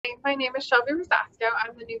My name is Shelby Rosasco.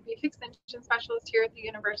 I'm the new Beef Extension Specialist here at the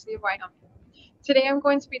University of Wyoming. Today I'm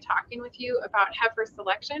going to be talking with you about heifer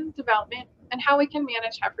selection, development, and how we can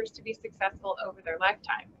manage heifers to be successful over their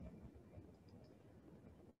lifetime.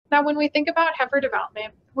 Now, when we think about heifer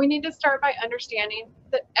development, we need to start by understanding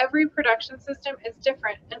that every production system is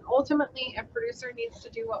different, and ultimately a producer needs to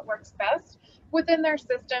do what works best within their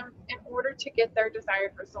system in order to get their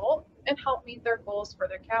desired result and help meet their goals for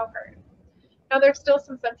their cow herd. Now, there's still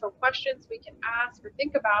some central questions we can ask or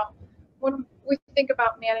think about when we think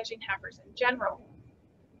about managing heifers in general.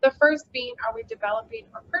 The first being, are we developing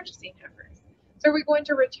or purchasing heifers? So are we going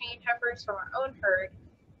to retain heifers from our own herd?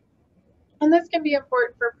 And this can be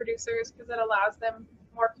important for producers because it allows them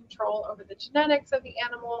more control over the genetics of the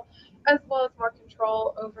animal, as well as more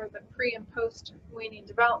control over the pre and post weaning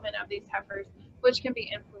development of these heifers, which can be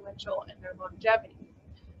influential in their longevity.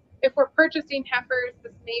 If we're purchasing heifers,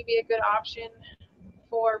 this may be a good option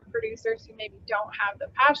for producers who maybe don't have the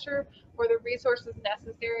pasture or the resources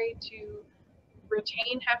necessary to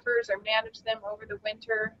retain heifers or manage them over the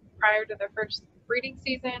winter prior to their first breeding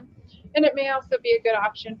season. And it may also be a good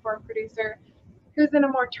option for a producer who's in a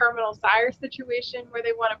more terminal sire situation where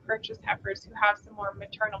they want to purchase heifers who have some more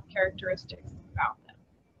maternal characteristics about them.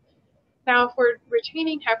 Now, if we're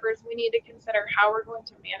retaining heifers, we need to consider how we're going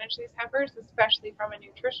to manage these heifers, especially from a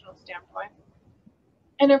nutritional standpoint.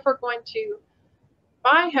 And if we're going to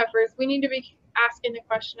buy heifers, we need to be asking the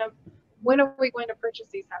question of, when are we going to purchase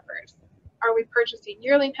these heifers? Are we purchasing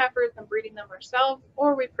yearling heifers and breeding them ourselves,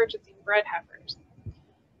 or are we purchasing bred heifers?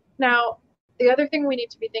 Now, the other thing we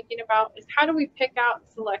need to be thinking about is, how do we pick out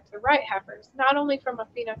and select the right heifers, not only from a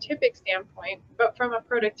phenotypic standpoint, but from a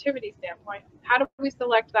productivity standpoint? How do we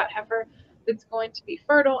select that heifer that's going to be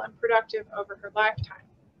fertile and productive over her lifetime?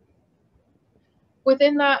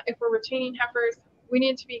 Within that, if we're retaining heifers, we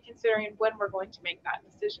need to be considering when we're going to make that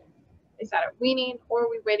decision. Is that at weaning, or are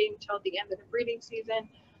we waiting until the end of the breeding season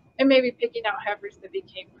and maybe picking out heifers that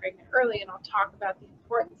became pregnant early? And I'll talk about the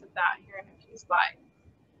importance of that here in a few slides.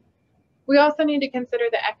 We also need to consider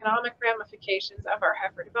the economic ramifications of our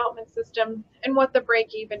heifer development system and what the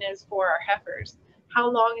break-even is for our heifers. How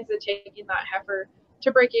long is it taking that heifer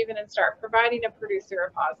to break even and start providing a producer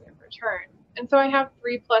a positive return? And so I have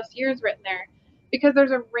 3+ years written there because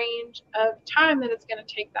there's a range of time that it's going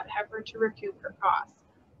to take that heifer to recoup her costs.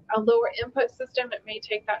 A lower input system, it may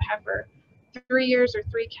take that heifer 3 years or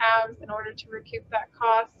 3 calves in order to recoup that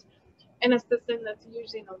cost. In a system that's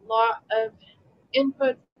using a lot of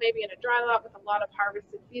inputs, maybe in a dry lot with a lot of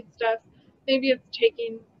harvested feedstuffs, maybe it's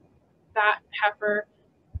taking that heifer,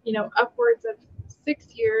 upwards of 6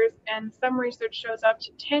 years, and some research shows up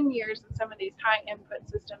to 10 years in some of these high input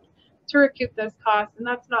systems to recoup those costs, and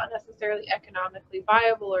that's not necessarily economically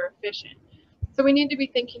viable or efficient. So we need to be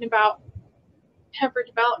thinking about heifer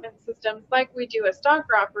development systems like we do a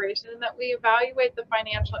stocker operation, and that we evaluate the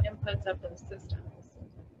financial inputs of those systems.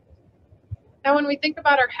 Now, when we think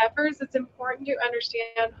about our heifers, it's important to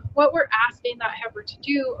understand what we're asking that heifer to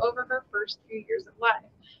do over her first few years of life,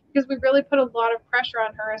 because we really put a lot of pressure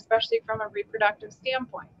on her, especially from a reproductive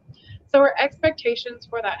standpoint. So our expectations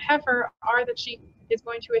for that heifer are that she is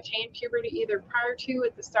going to attain puberty either prior to,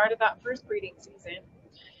 at the start of that first breeding season.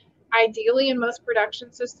 Ideally, in most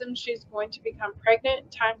production systems, she's going to become pregnant in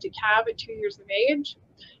time to calve at 2 years of age.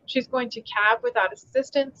 She's going to calve without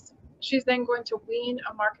assistance. She's then going to wean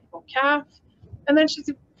a marketable calf. And then she's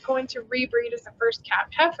going to rebreed as a first calf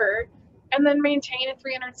heifer, and then maintain a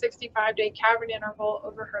 365-day calving interval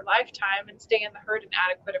over her lifetime and stay in the herd an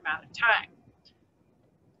adequate amount of time.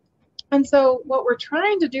 And so what we're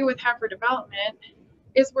trying to do with heifer development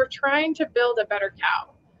is we're trying to build a better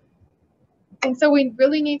cow. And so we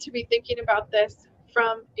really need to be thinking about this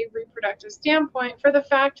from a reproductive standpoint, for the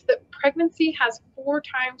fact that pregnancy has 4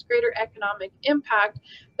 times greater economic impact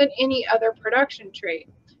than any other production trait.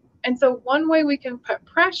 And so one way we can put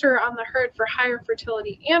pressure on the herd for higher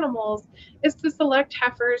fertility animals is to select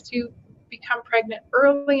heifers who become pregnant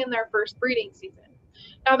early in their first breeding season.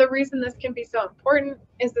 Now, the reason this can be so important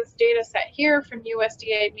is this data set here from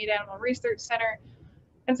USDA Meat Animal Research Center.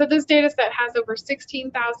 And so this data set has over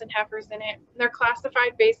 16,000 heifers in it. They're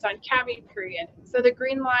classified based on calving period. So the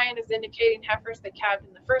green line is indicating heifers that calved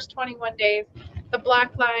in the first 21 days, the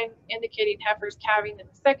black line indicating heifers calving in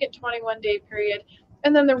the second 21-day period,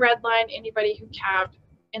 and then the red line, anybody who calved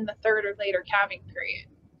in the third or later calving period.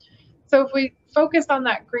 So if we focus on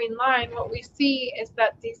that green line, what we see is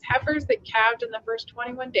that these heifers that calved in the first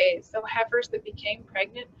 21 days, so heifers that became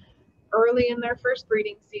pregnant early in their first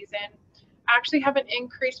breeding season, actually have an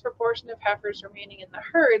increased proportion of heifers remaining in the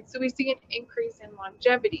herd. So we see an increase in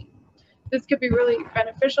longevity. This could be really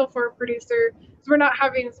beneficial for a producer because we're not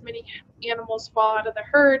having as many animals fall out of the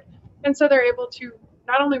herd, and so they're able to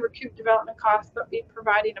not only recoup development costs, but be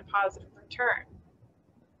providing a positive return.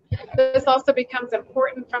 This also becomes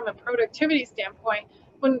important from a productivity standpoint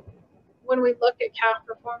when we look at calf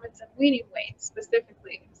performance and weaning weights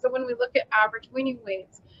specifically. So when we look at average weaning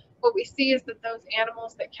weights, what we see is that those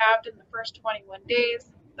animals that calved in the first 21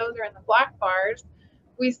 days, those are in the black bars,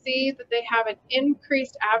 we see that they have an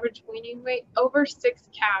increased average weaning weight over 6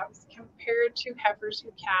 calves compared to heifers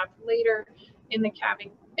who calved later in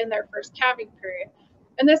their first calving period.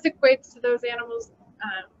 And this equates to those animals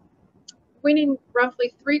weaning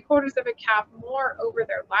roughly 3/4 of a calf more over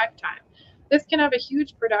their lifetime. This can have a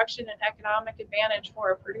huge production and economic advantage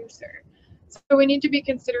for a producer. So we need to be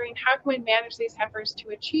considering how can we manage these heifers to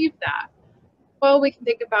achieve that? Well, we can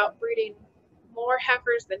think about breeding more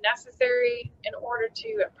heifers than necessary in order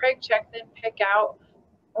to, at preg check, then pick out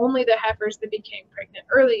only the heifers that became pregnant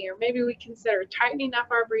early. Or maybe we consider tightening up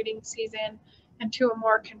our breeding season into a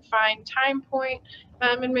more confined time point.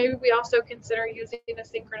 And maybe we also consider using a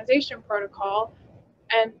synchronization protocol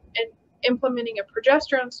and implementing a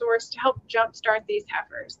progesterone source to help jumpstart these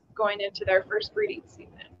heifers going into their first breeding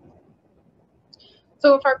season.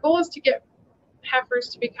 So if our goal is to get heifers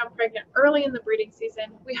to become pregnant early in the breeding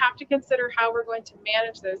season, we have to consider how we're going to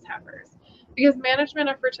manage those heifers, because management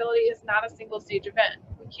of fertility is not a single stage event.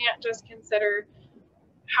 We can't just consider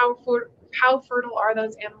how fertile are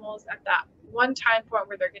those animals at that one time point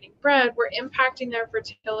where they're getting bred. We're impacting their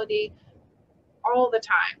fertility all the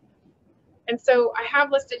time. And so I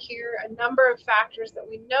have listed here a number of factors that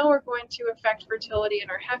we know are going to affect fertility in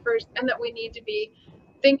our heifers and that we need to be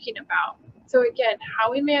thinking about. So again,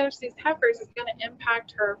 how we manage these heifers is going to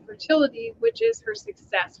impact her fertility, which is her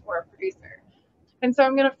success for a producer. And so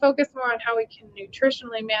I'm going to focus more on how we can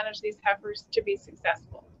nutritionally manage these heifers to be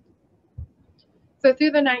successful. So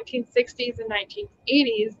through the 1960s and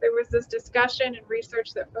 1980s, there was this discussion and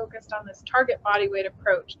research that focused on this target body weight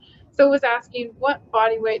approach. So it was asking, what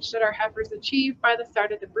body weight should our heifers achieve by the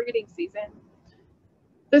start of the breeding season?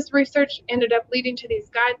 This research ended up leading to these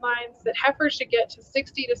guidelines that heifers should get to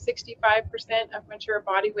 60 to 65% of mature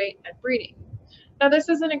body weight at breeding. Now, this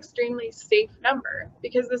is an extremely safe number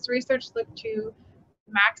because this research looked to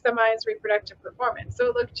maximize reproductive performance. So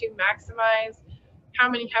it looked to maximize how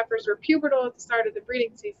many heifers were pubertal at the start of the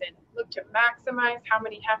breeding season, looked to maximize how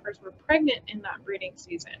many heifers were pregnant in that breeding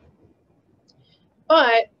season.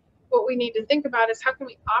 But what we need to think about is how can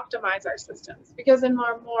we optimize our systems? Because in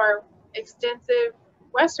our more extensive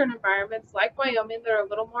Western environments like Wyoming that are a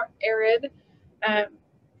little more arid,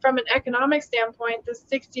 from an economic standpoint, the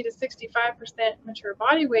 60 to 65% mature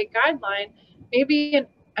body weight guideline may be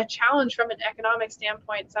a challenge from an economic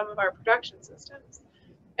standpoint in some of our production systems.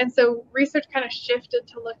 And so research kind of shifted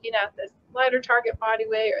to looking at this lighter target body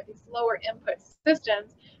weight or these lower input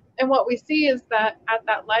systems. And what we see is that at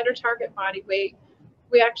that lighter target body weight,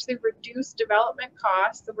 we actually reduce development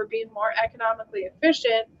costs, so we're being more economically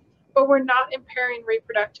efficient, but we're not impairing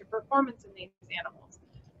reproductive performance in these animals.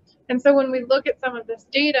 And so when we look at some of this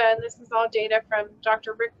data, and this is all data from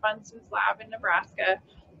Dr. Rick Funston's lab in Nebraska,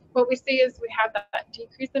 what we see is we have that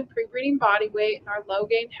decrease in pre-breeding body weight in our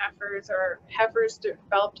low-gain heifers, or heifers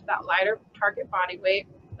developed to that lighter target body weight.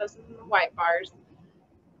 Those are the white bars.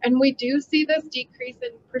 And we do see this decrease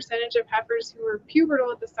in percentage of heifers who are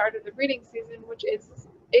pubertal at the start of the breeding season, which is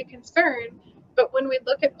a concern. But when we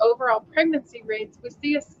look at overall pregnancy rates, we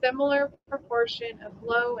see a similar proportion of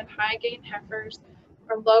low and high gain heifers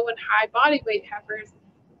or low and high body weight heifers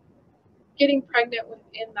getting pregnant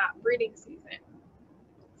within that breeding season.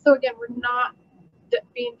 So again, we're not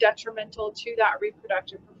being detrimental to that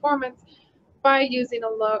reproductive performance by using a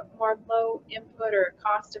more low input or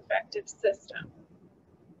cost effective system.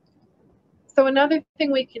 So another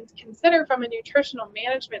thing we can consider from a nutritional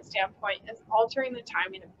management standpoint is altering the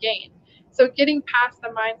timing of gain. So getting past the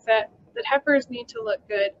mindset that heifers need to look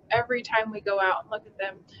good every time we go out and look at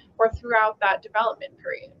them or throughout that development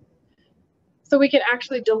period. So we can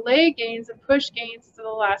actually delay gains and push gains to the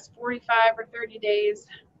last 45 or 30 days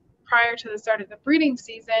prior to the start of the breeding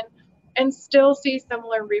season and still see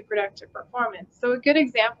similar reproductive performance. So a good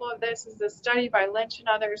example of this is a study by Lynch and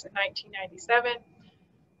others in 1997.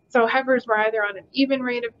 So heifers were either on an even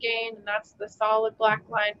rate of gain, and that's the solid black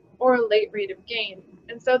line, or a late rate of gain.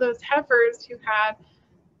 And so those heifers who had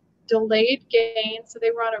delayed gain, so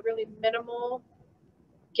they were on a really minimal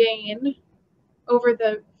gain over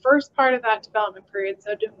the first part of that development period,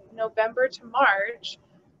 so November to March,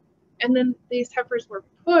 and then these heifers were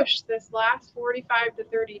pushed this last 45 to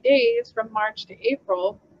 30 days from March to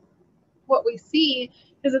April, what we see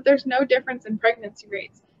is that there's no difference in pregnancy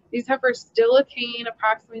rates. These heifers still attain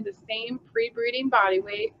approximately the same pre-breeding body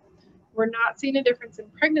weight. We're not seeing a difference in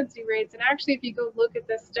pregnancy rates. And actually, if you go look at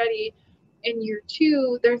this study in year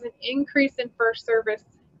 2, there's an increase in first service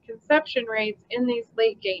conception rates in these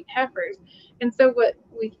late gain heifers. And so what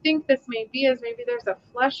we think this may be is maybe there's a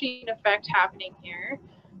flushing effect happening here,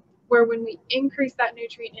 where when we increase that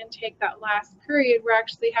nutrient intake that last period, we're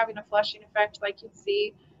actually having a flushing effect like you'd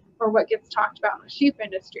see or what gets talked about in the sheep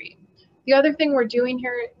industry. The other thing we're doing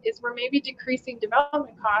here is we're maybe decreasing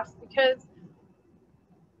development costs, because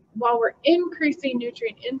while we're increasing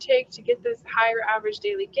nutrient intake to get this higher average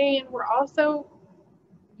daily gain, we're also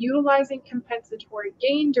utilizing compensatory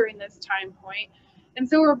gain during this time point. And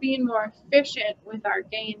so we're being more efficient with our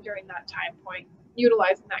gain during that time point,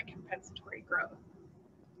 utilizing that compensatory growth.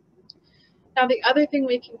 Now, the other thing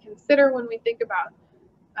we can consider when we think about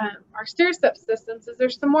our stair-step systems is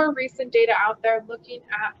there's some more recent data out there looking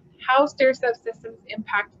at how stair-step systems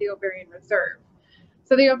impact the ovarian reserve.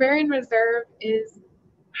 So the ovarian reserve is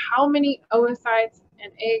how many oocytes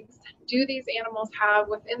and eggs do these animals have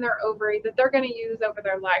within their ovary that they're going to use over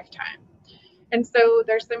their lifetime. And so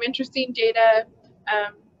there's some interesting data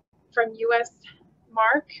from US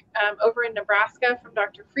Mark over in Nebraska from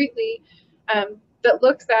Dr. Freetley that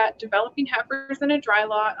looks at developing heifers in a dry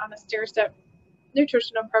lot on a stair-step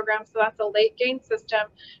nutritional program. So that's a late gain system,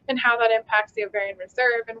 and how that impacts the ovarian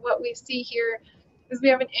reserve. And what we see here is we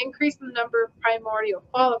have an increase in the number of primordial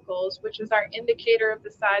follicles, which is our indicator of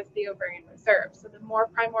the size of the ovarian reserve. So the more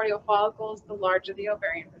primordial follicles, the larger the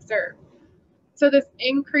ovarian reserve. So this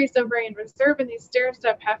increased ovarian reserve in these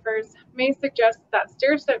stair-step heifers may suggest that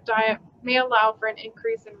stair-step diet may allow for an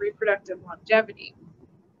increase in reproductive longevity.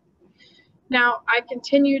 Now, I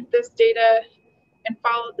continued this data and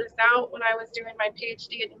followed this out when I was doing my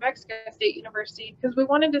PhD at New Mexico State University, because we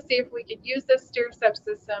wanted to see if we could use this stair-step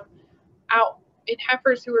system out in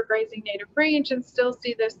heifers who were grazing native range and still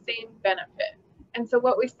see this same benefit. And so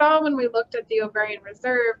what we saw when we looked at the ovarian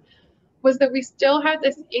reserve was that we still had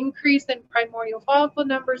this increase in primordial follicle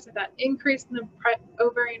numbers, and that increase in the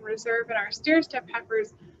ovarian reserve in our stair-step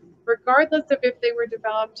heifers, regardless of if they were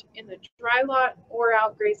developed in the dry lot or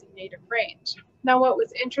out grazing native range. Now, what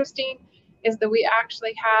was interesting is that we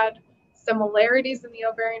actually had similarities in the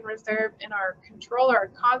ovarian reserve in our control, our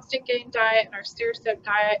constant gain diet, and our stair-step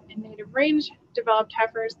diet in native range developed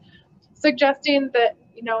heifers, suggesting that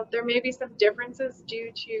there may be some differences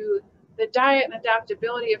due to the diet and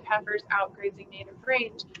adaptability of heifers out grazing native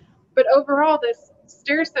range. But overall, this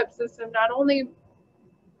stair-step system, not only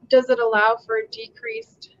does it allow for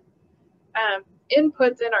decreased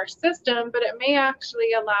inputs in our system, but it may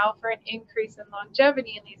actually allow for an increase in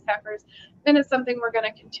longevity in these heifers, and it's something we're going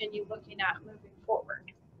to continue looking at moving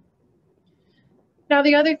forward. Now,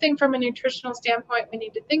 the other thing from a nutritional standpoint we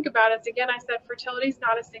need to think about is, again, I said fertility is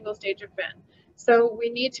not a single stage event. So we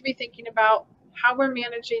need to be thinking about how we're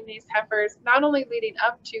managing these heifers, not only leading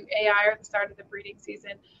up to AI or the start of the breeding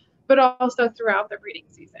season, but also throughout the breeding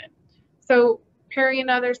season. So Perry and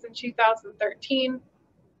others in 2013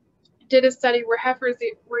 did a study where heifers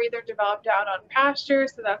were either developed out on pasture,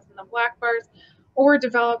 so that's in the black bars, or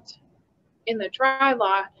developed in the dry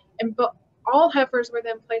lot, and all heifers were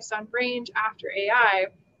then placed on range after AI.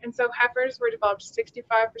 And so heifers were developed 65%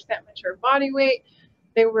 mature body weight.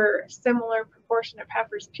 They were similar proportion of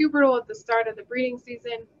heifers pubertal at the start of the breeding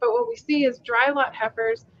season. But what we see is dry lot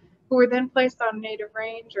heifers who were then placed on native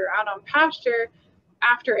range or out on pasture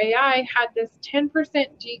after AI had this 10%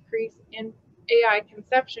 decrease in AI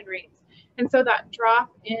conception rates. And so that drop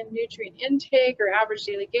in nutrient intake or average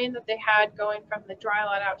daily gain that they had going from the dry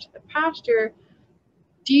lot out to the pasture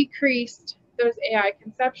decreased those AI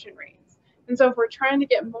conception rates. And so if we're trying to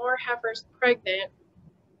get more heifers pregnant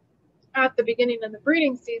at the beginning of the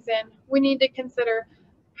breeding season, we need to consider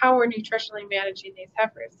how we're nutritionally managing these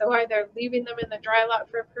heifers. So either leaving them in the dry lot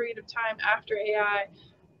for a period of time after AI,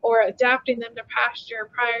 or adapting them to pasture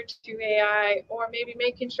prior to AI, or maybe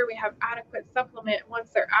making sure we have adequate supplement once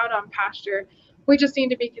they're out on pasture. We just need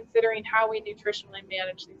to be considering how we nutritionally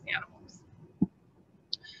manage these animals.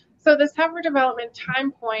 So this heifer development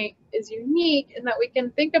time point is unique in that we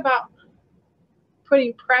can think about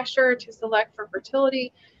putting pressure to select for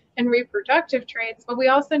fertility and reproductive traits, but we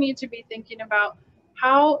also need to be thinking about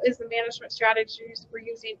how is the management strategies we're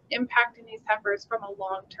using impacting these heifers from a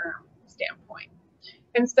long-term standpoint.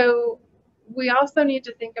 And so we also need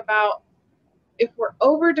to think about if we're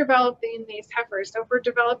overdeveloping these heifers. So if we're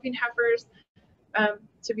developing heifers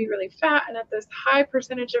to be really fat and at this high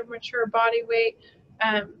percentage of mature body weight,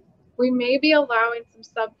 we may be allowing some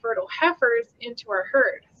subfertile heifers into our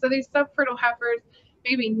herd. So these subfertile heifers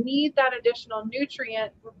maybe need that additional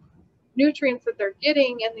nutrient nutrients that they're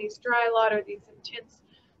getting in these dry lot or these intense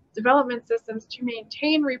development systems to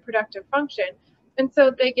maintain reproductive function. And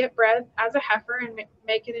so they get bred as a heifer and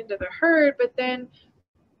make it into the herd, but then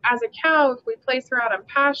as a cow, if we place her out on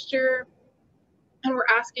pasture and we're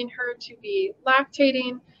asking her to be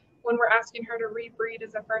lactating, when we're asking her to rebreed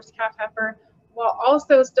as a first calf heifer, while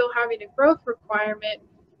also still having a growth requirement,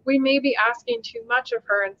 we may be asking too much of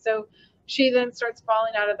her. And so she then starts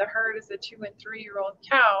falling out of the herd as a 2 and 3-year-old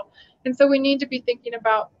cow. And so we need to be thinking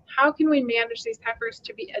about how can we manage these heifers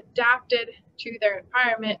to be adapted to their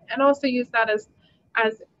environment and also use that as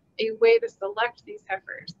a way to select these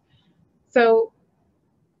heifers. So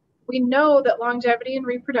we know that longevity and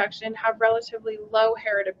reproduction have relatively low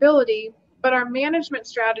heritability, but our management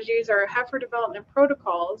strategies or our heifer development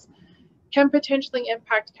protocols can potentially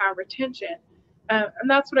impact cow retention. And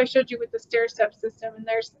that's what I showed you with the stair-step system.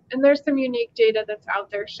 And there's some unique data that's out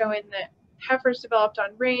there showing that heifers developed on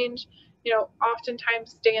range,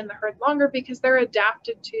 oftentimes stay in the herd longer because they're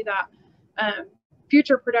adapted to that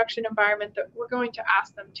future production environment that we're going to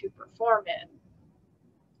ask them to perform in.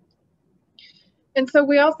 And so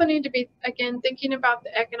we also need to be, again, thinking about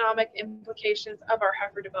the economic implications of our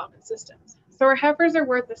heifer development systems. So our heifers are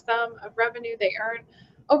worth the sum of revenue they earn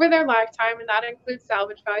over their lifetime, and that includes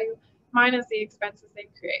salvage value minus the expenses they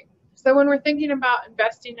create. So when we're thinking about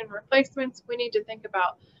investing in replacements, we need to think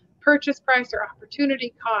about purchase price or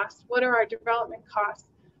opportunity cost. What are our development costs?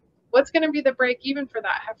 What's going to be the break even for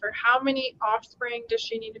that heifer? How many offspring does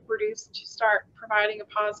she need to produce to start providing a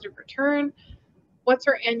positive return? What's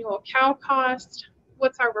our annual cow cost?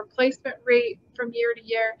 What's our replacement rate from year to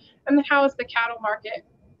year? And then how is the cattle market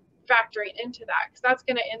factoring into that? Because that's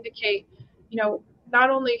going to indicate, not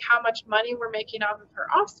only how much money we're making off of her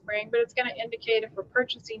offspring, but it's going to indicate if we're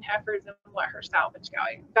purchasing heifers and what her salvage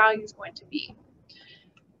value is going to be.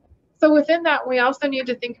 So within that, we also need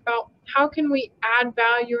to think about how can we add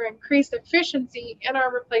value or increase efficiency in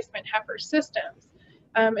our replacement heifer systems.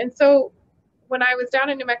 And so when I was down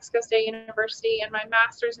at New Mexico State University in my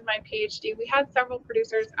master's and my PhD, we had several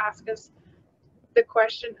producers ask us the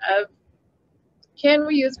question of, can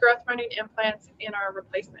we use growth hormone implants in our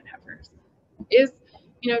replacement heifers?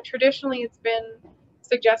 Traditionally it's been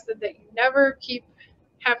suggested that you never keep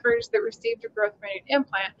heifers that received a growth hormone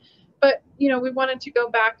implant, but we wanted to go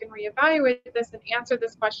back and reevaluate this and answer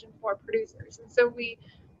this question for producers. And so we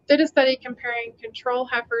did a study comparing control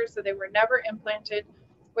heifers, so they were never implanted,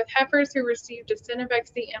 with heifers who received a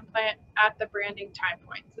Synovex-C implant at the branding time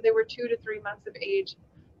point. So they were 2 to 3 months of age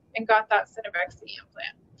and got that Synovex-C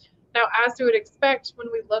implant. Now, as you would expect, when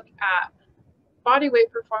we look at body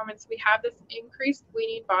weight performance, we have this increased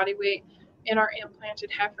weaning body weight in our implanted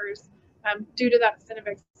heifers due to that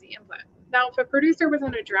Synovex-C implant. Now, if a producer was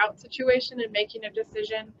in a drought situation and making a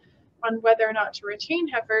decision on whether or not to retain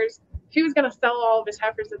heifers, if he was going to sell all of his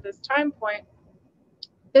heifers at this time point,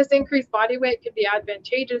 this increased body weight could be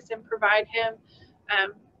advantageous and provide him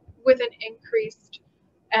with an increased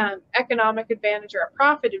economic advantage or a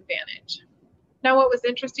profit advantage. Now, what was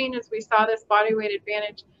interesting is we saw this body weight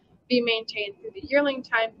advantage be maintained through the yearling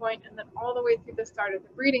time point and then all the way through the start of the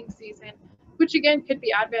breeding season, which again could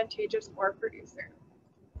be advantageous for a producer.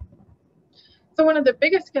 So one of the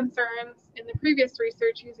biggest concerns in the previous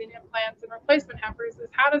research using implants and replacement heifers is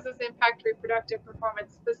how does this impact reproductive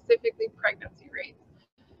performance, specifically pregnancy rates?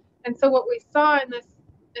 And so what we saw in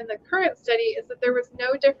the current study is that there was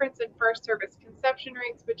no difference in first service conception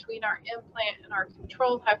rates between our implant and our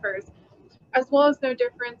control heifers, as well as no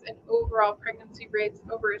difference in overall pregnancy rates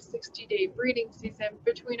over a 60-day breeding season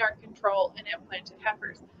between our control and implanted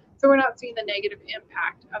heifers. So we're not seeing the negative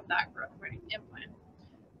impact of that growth hormone implant.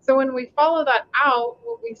 So when we follow that out,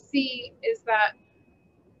 what we see is that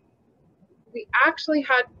we actually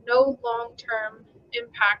had no long-term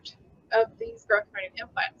impact of these growth hormone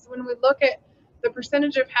implants. So when we look at the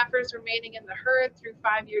percentage of heifers remaining in the herd through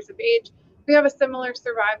 5 years of age, we have a similar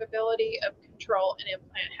survivability of control and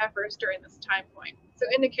implant heifers during this time point. So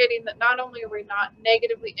indicating that not only are we not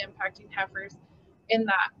negatively impacting heifers in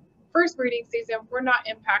that first breeding season, we're not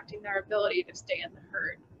impacting their ability to stay in the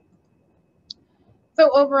herd. So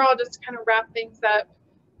overall, just to kind of wrap things up,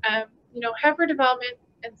 heifer development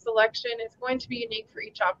and selection is going to be unique for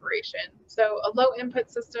each operation. So a low input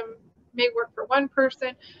system may work for one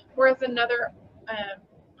person, whereas another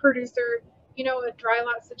producer, a dry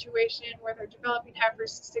lot situation where they're developing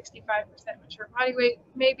heifers to 65% mature body weight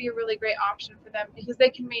may be a really great option for them because they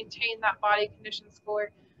can maintain that body condition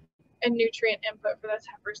score and nutrient input for those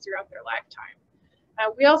heifers throughout their lifetime.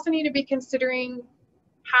 We also need to be considering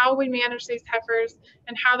how we manage these heifers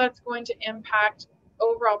and how that's going to impact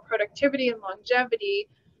overall productivity and longevity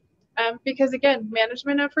Because again,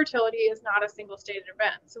 management of fertility is not a single stated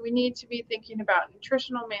event. So we need to be thinking about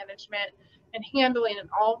nutritional management and handling and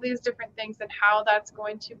all these different things and how that's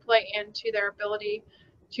going to play into their ability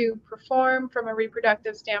to perform from a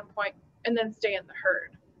reproductive standpoint and then stay in the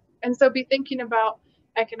herd. And so be thinking about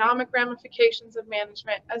economic ramifications of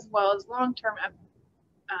management as well as long-term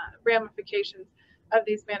ramifications of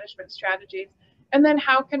these management strategies. And then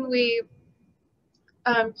how can we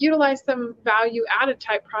utilize some value-added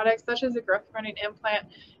type products such as a growth-promoting implant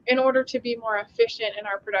in order to be more efficient in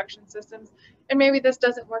our production systems. And maybe this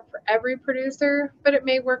doesn't work for every producer, but it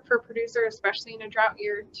may work for a producer, especially in a drought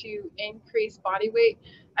year, to increase body weight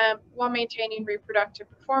while maintaining reproductive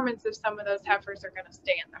performance if some of those heifers are going to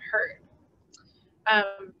stay in the herd.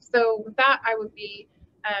 So with that, I would be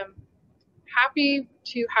happy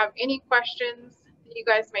to have any questions that you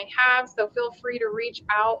guys may have. So feel free to reach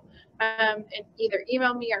out and either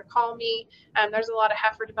email me or call me. There's a lot of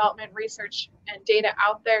heifer development research and data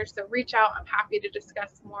out there. So reach out. I'm happy to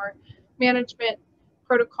discuss more management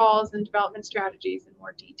protocols and development strategies in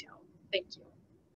more detail. Thank you.